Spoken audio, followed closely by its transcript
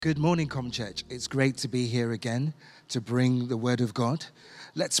Good morning, Church. It's great to be here again to bring the Word of God.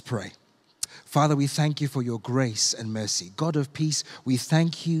 Let's pray. Father, we thank you for your grace and mercy. God of peace, we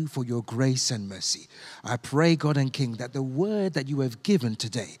thank you for your grace and mercy. I pray, God and King, that the word that you have given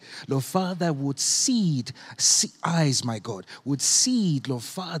today, Lord Father, would seed eyes, my God, would seed, Lord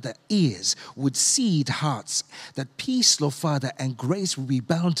Father, ears, would seed hearts, that peace, Lord Father, and grace will be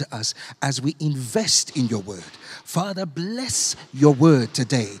bound to us as we invest in your word. Father, bless your word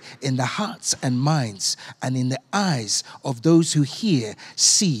today in the hearts and minds and in the eyes of those who hear,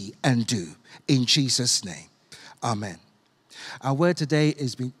 see, and do. In Jesus' name, amen. Our word today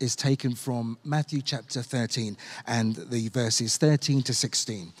is taken from Matthew chapter 13 and the verses 13 to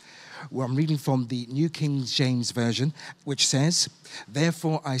 16. Well, I'm reading from the New King James Version, which says,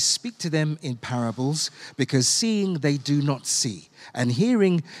 "Therefore I speak to them in parables, because seeing they do not see, and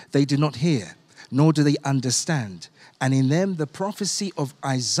hearing they do not hear, nor do they understand. And in them the prophecy of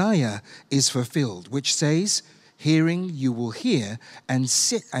Isaiah is fulfilled, which says, hearing you will hear and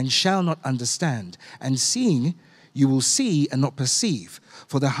sit and shall not understand, and seeing you will see and not perceive.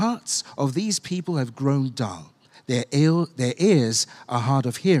 For the hearts of these people have grown dull. Their ears are hard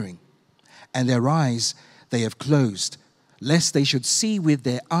of hearing, and their eyes they have closed, lest they should see with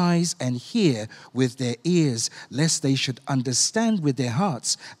their eyes and hear with their ears, lest they should understand with their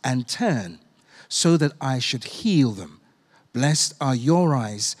hearts and turn, so that I should heal them. Blessed are your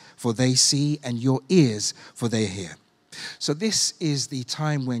eyes, for they see, and your ears, for they hear." So this is the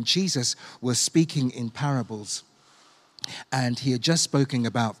time when Jesus was speaking in parables. And he had just spoken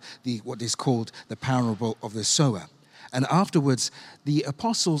about what is called the parable of the sower. And afterwards, the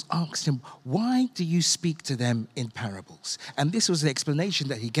apostles asked him, "Why do you speak to them in parables?" And this was the explanation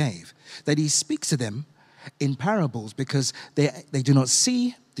that he gave, that he speaks to them in parables because they do not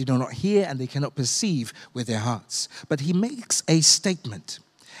see, they do not hear, and they cannot perceive with their hearts. But he makes a statement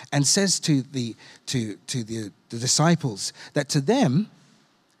and says to the disciples that to them,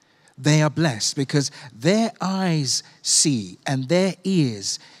 they are blessed because their eyes see and their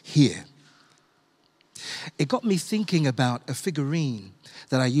ears hear. It got me thinking about a figurine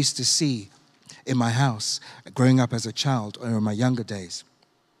that I used to see in my house growing up as a child or in my younger days.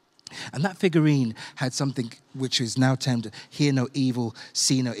 And that figurine had something which is now termed hear no evil,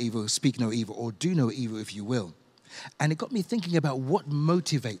 see no evil, speak no evil, or do no evil, if you will. And it got me thinking about what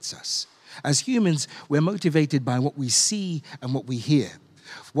motivates us. As humans, we're motivated by what we see and what we hear.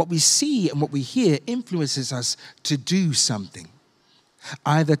 What we see and what we hear influences us to do something,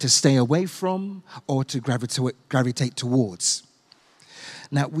 either to stay away from or to gravitate towards.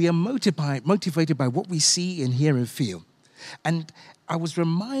 Now, we are motivated by what we see and hear and feel. And I was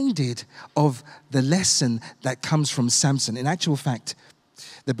reminded of the lesson that comes from Samson. In actual fact,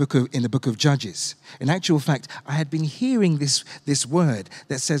 in the book of Judges. In actual fact, I had been hearing this word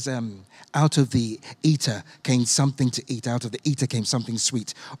that says, out of the eater came something to eat, out of the eater came something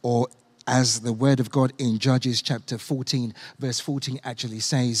sweet. Or as the word of God in Judges chapter 14, verse 14 actually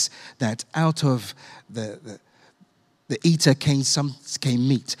says that out of the eater came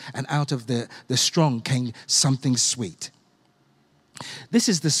meat, and out of the strong came something sweet. This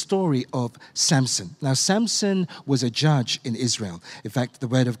is the story of Samson. Now, Samson was a judge in Israel. In fact, the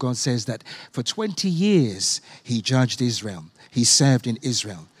word of God says that for 20 years he judged Israel. He served in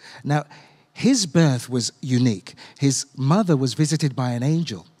Israel. Now, his birth was unique. His mother was visited by an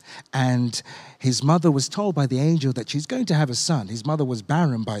angel, and his mother was told by the angel that she's going to have a son. His mother was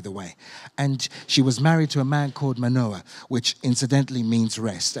barren, by the way, and she was married to a man called Manoah, which incidentally means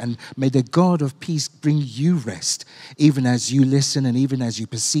rest. And may the God of peace bring you rest, even as you listen and even as you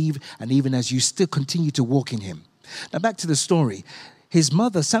perceive and even as you still continue to walk in him. Now, back to the story. His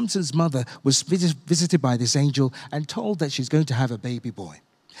mother, Samson's mother, was visited by this angel and told that she's going to have a baby boy,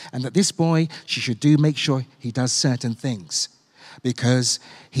 and that this boy, she should make sure he does certain things, because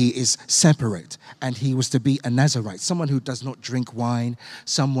he is separate, and he was to be a Nazarite, someone who does not drink wine,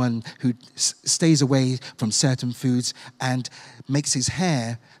 someone who stays away from certain foods, and makes his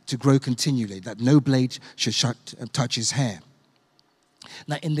hair to grow continually, that no blade should touch his hair.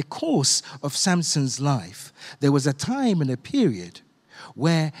 Now, in the course of Samson's life, there was a time and a period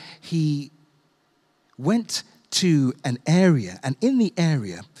where he went to an area, and in the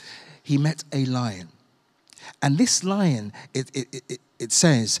area, he met a lion. And this lion, it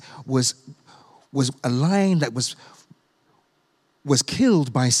says, was a lion that was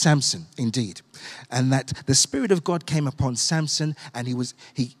killed by Samson, indeed. And that the Spirit of God came upon Samson, and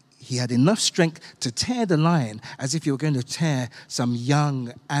he had enough strength to tear the lion as if you were going to tear some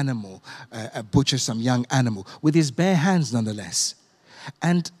young animal, butcher some young animal, with his bare hands nonetheless.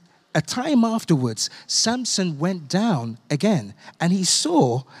 And a time afterwards, Samson went down again and he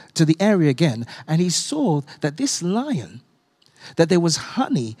saw to the area again, and he saw that this lion, that there was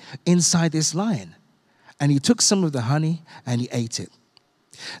honey inside this lion. And he took some of the honey and he ate it.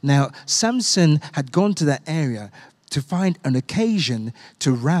 Now, Samson had gone to that area to find an occasion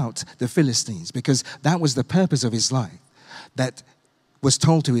to rout the Philistines, because that was the purpose of his life. That was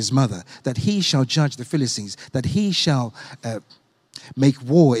told to his mother, that he shall judge the Philistines, that he shall make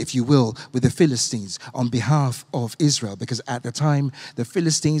war, if you will, with the Philistines on behalf of Israel, because at the time the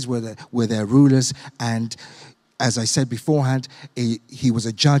Philistines were their rulers, and as I said beforehand, he was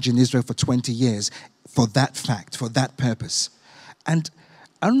a judge in Israel for 20 years for that fact, for that purpose. And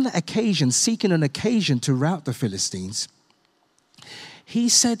on that occasion, seeking an occasion to rout the Philistines, he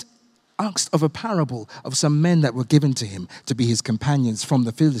asked of a parable of some men that were given to him to be his companions from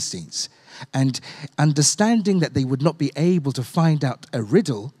the Philistines. And understanding that they would not be able to find out a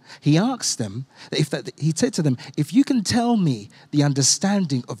riddle, he asked them, he said to them, if you can tell me the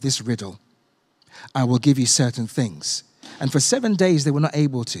understanding of this riddle, I will give you certain things. And for 7 days they were not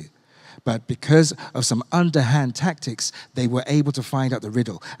able to. But because of some underhand tactics, they were able to find out the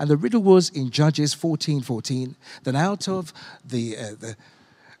riddle. And the riddle was in Judges 14:14, that out of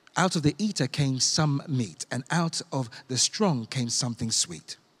the eater came some meat, and out of the strong came something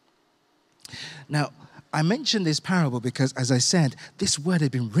sweet. Now, I mentioned this parable because, as I said, this word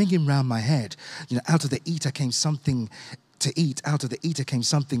had been ringing round my head. Out of the eater came something to eat. Out of the eater came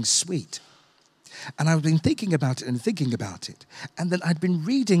something sweet. And I've been thinking about it. And then I'd been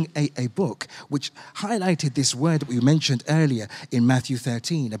reading a book which highlighted this word that we mentioned earlier in Matthew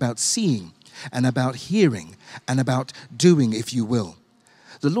 13 about seeing and about hearing and about doing, if you will.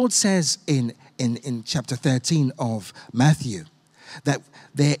 The Lord says in chapter 13 of Matthew that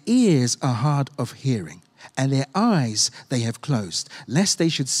their ears are hard of hearing, and their eyes they have closed, lest they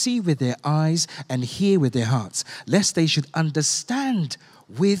should see with their eyes and hear with their hearts, lest they should understand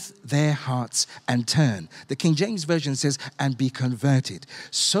with their hearts and turn. The King James Version says, and be converted,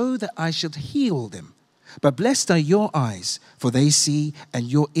 so that I should heal them. But blessed are your eyes, for they see,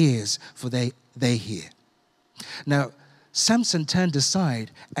 and your ears, for they hear. Now, Samson turned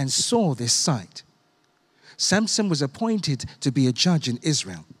aside and saw this sight. Samson was appointed to be a judge in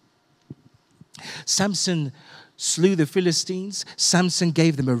Israel. Samson slew the Philistines. Samson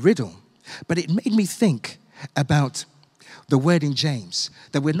gave them a riddle. But it made me think about the word in James,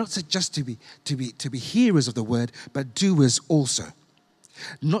 that we're not just to be hearers of the word, but doers also.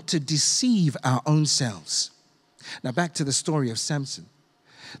 Not to deceive our own selves. Now back to the story of Samson.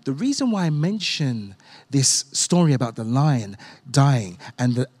 The reason why I mention this story about the lion dying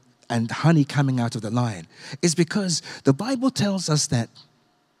and honey coming out of the lion is because the Bible tells us that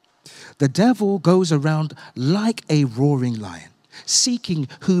the devil goes around like a roaring lion, seeking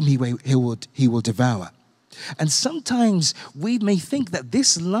whom he will devour. And sometimes we may think that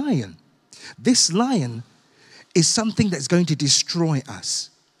this lion is something that's going to destroy us.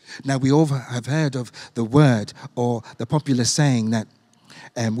 Now, we all have heard of the word or the popular saying that,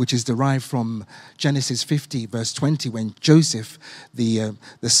 which is derived from Genesis 50, verse 20, when Joseph, the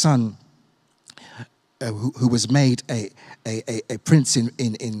son who was made a prince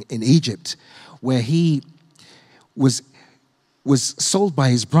in Egypt, where he was sold by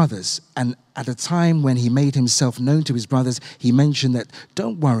his brothers, and at a time when he made himself known to his brothers, he mentioned that,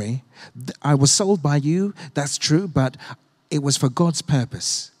 don't worry, I was sold by you, that's true, but it was for God's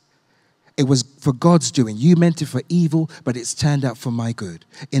purpose. It was for God's doing. You meant it for evil, but it's turned out for my good.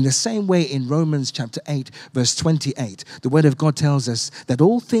 In the same way, in Romans chapter 8, verse 28, the word of God tells us that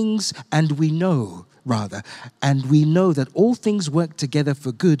all things, and we know that all things work together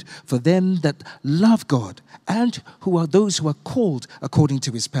for good for them that love God and who are those who are called according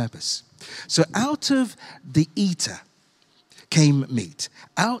to his purpose. So out of the eater came meat.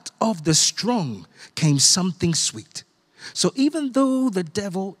 Out of the strong came something sweet. So even though the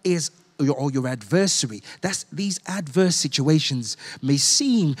devil is your adversary, these adverse situations may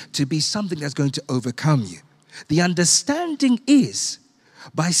seem to be something that's going to overcome you. The understanding is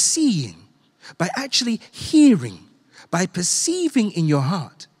by seeing, by actually hearing, by perceiving in your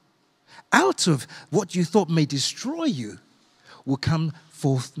heart, out of what you thought may destroy you will come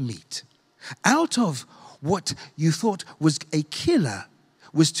forth meat. Out of what you thought was a killer,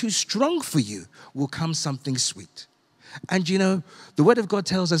 was too strong for you, will come something sweet. And the word of God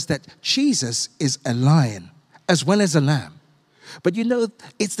tells us that Jesus is a lion as well as a lamb. But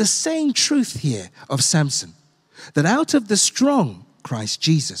it's the same truth here of Samson, that out of the strong, Christ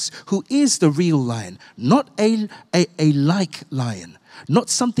Jesus, who is the real lion, not a like lion, not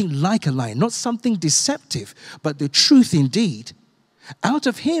something like a lion, not something deceptive, but the truth indeed, out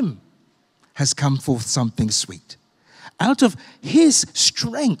of him has come forth something sweet. Out of his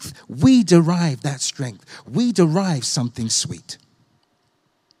strength, we derive that strength. We derive something sweet.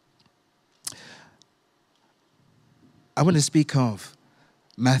 I want to speak of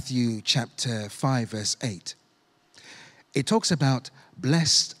Matthew chapter 5, verse 8. It talks about,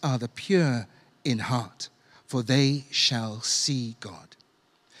 blessed are the pure in heart, for they shall see God.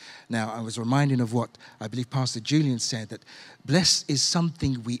 Now, I was reminded of what I believe Pastor Julian said, that blessed is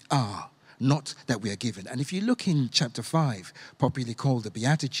something we are, not that we are given. And if you look in chapter 5, popularly called the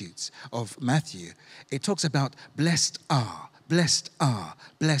Beatitudes of Matthew, it talks about blessed are, blessed are,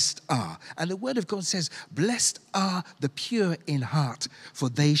 blessed are. And the word of God says, blessed are the pure in heart, for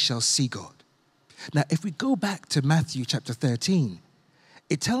they shall see God. Now, if we go back to Matthew chapter 13,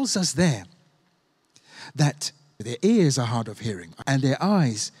 it tells us there that their ears are hard of hearing and their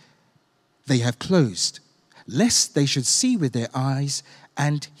eyes they have closed, lest they should see with their eyes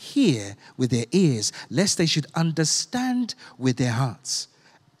and hear with their ears, lest they should understand with their hearts.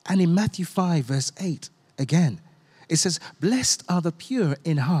 And in Matthew 5, verse 8, again, it says, blessed are the pure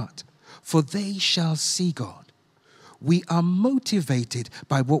in heart, for they shall see God. We are motivated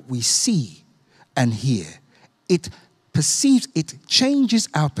by what we see and hear. It changes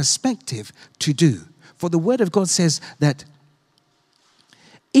our perspective to do. For the word of God says that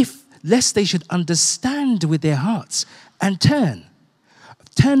lest they should understand with their hearts and turn.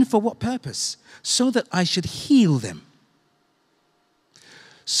 Turn for what purpose? So that I should heal them.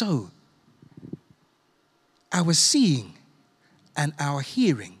 So, our seeing and our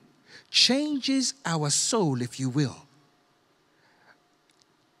hearing changes our soul, if you will,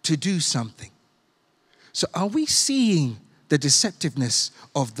 to do something. So are we seeing the deceptiveness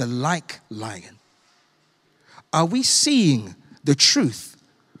of the like lion? Are we seeing the truth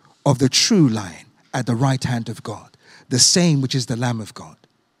of the true lion at the right hand of God, the same which is the Lamb of God?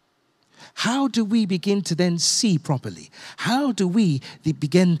 How do we begin to then see properly? How do we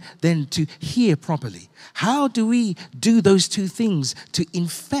begin then to hear properly? How do we do those two things to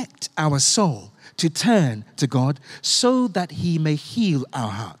infect our soul, to turn to God, so that he may heal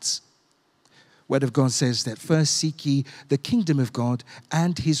our hearts? Word of God says that first seek ye the kingdom of God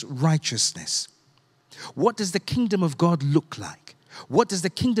and his righteousness. What does the kingdom of God look like? What does the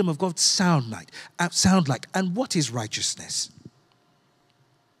kingdom of God sound like? And what is righteousness?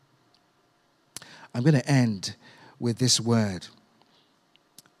 I'm going to end with this word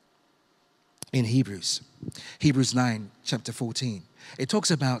in Hebrews 9, chapter 14. It talks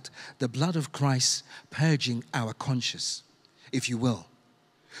about the blood of Christ purging our conscience, if you will.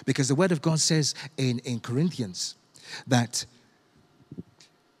 Because the word of God says in Corinthians that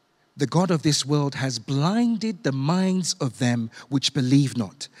the God of this world has blinded the minds of them which believe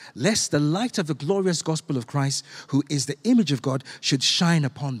not, lest the light of the glorious gospel of Christ, who is the image of God, should shine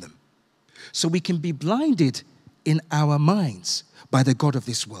upon them. So we can be blinded in our minds by the God of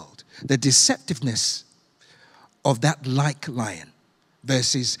this world, the deceptiveness of that like lion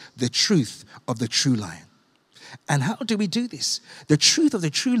versus the truth of the true lion. And how do we do this? The truth of the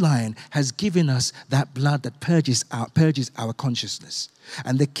true lion has given us that blood that purges our consciousness.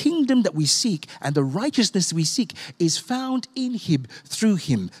 And the kingdom that we seek and the righteousness we seek is found in him, through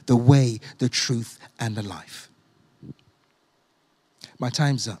him, the way, the truth, and the life. My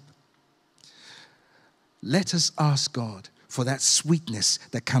time's up. Let us ask God for that sweetness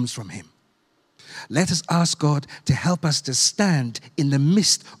that comes from him. Let us ask God to help us to stand in the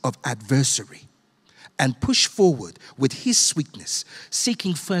midst of adversity and push forward with his sweetness,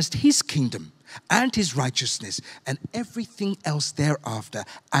 seeking first his kingdom and his righteousness, and everything else thereafter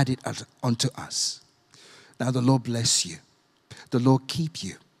added unto us. Now the Lord bless you. The Lord keep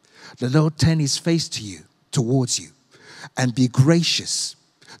you. The Lord turn his face to you, towards you, and be gracious.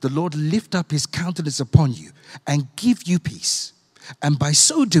 The Lord lift up his countenance upon you and give you peace. And by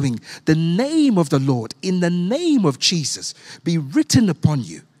so doing, the name of the Lord, in the name of Jesus, be written upon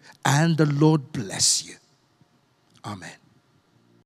you, and the Lord bless you. Amen.